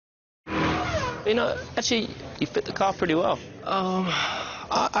You know, actually, he fit the car pretty well.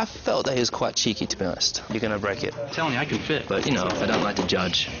 I felt that he was quite cheeky, to be honest. You're going to break it. I'm telling you, I can fit. But, you know, I don't like to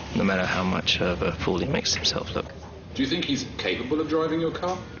judge, no matter how much of a fool he makes himself look. Do you think he's capable of driving your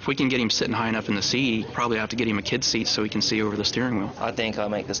car? If we can get him sitting high enough in the seat, probably have to get him a kid's seat so he can see over the steering wheel. I think I'll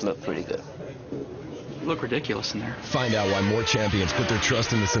make this look pretty good. Look ridiculous in there. Find out why more champions put their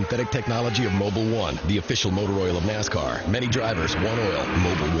trust in the synthetic technology of Mobil 1, the official motor oil of NASCAR. Many drivers, one oil,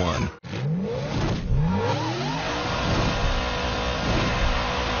 Mobil 1.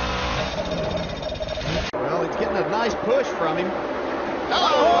 Well, he's getting a nice push from him.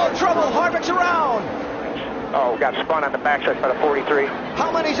 Oh, trouble. Harvick's around. Oh, got spun on the backside by the 43.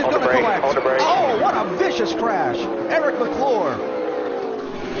 How many is it Hold going to the brake, collect? hold the brake. Oh, what a vicious crash. Eric McClure.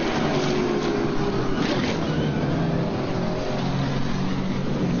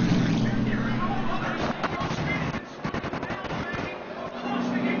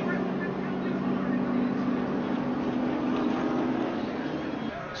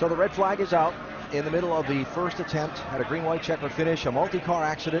 So the red flag is out in the middle of the first attempt at a green-white checker finish, a multi-car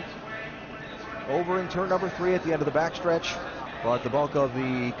accident over in turn number 3 at the end of the backstretch, but the bulk of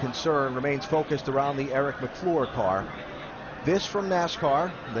the concern remains focused around the Eric McClure car. This from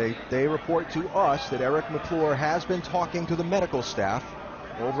NASCAR. They report to us that Eric McClure has been talking to the medical staff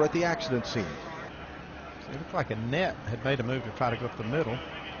over at the accident scene. It looked like a net had made a move to try to go up the middle.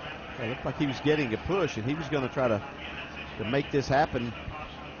 It looked like he was getting a push, and he was going to try to make this happen.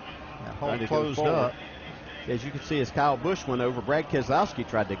 That hole closed up. As you can see, as Kyle Busch went over, Brad Keselowski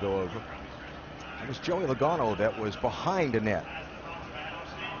tried to go over. It was Joey Logano that was behind Annette.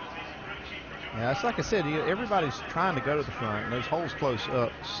 Yeah, it's like I said, everybody's trying to go to the front, and those holes close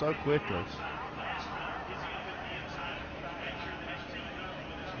up so quickly.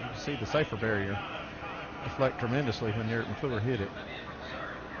 You can see the safer barrier deflect tremendously when Eric McClure hit it.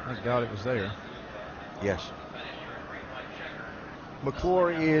 Thank God it was there. Yes.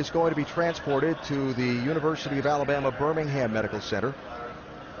 McClure is going to be transported to the University of Alabama Birmingham Medical Center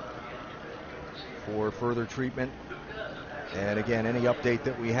for further treatment. And again, any update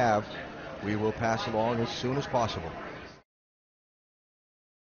that we have, we will pass along as soon as possible.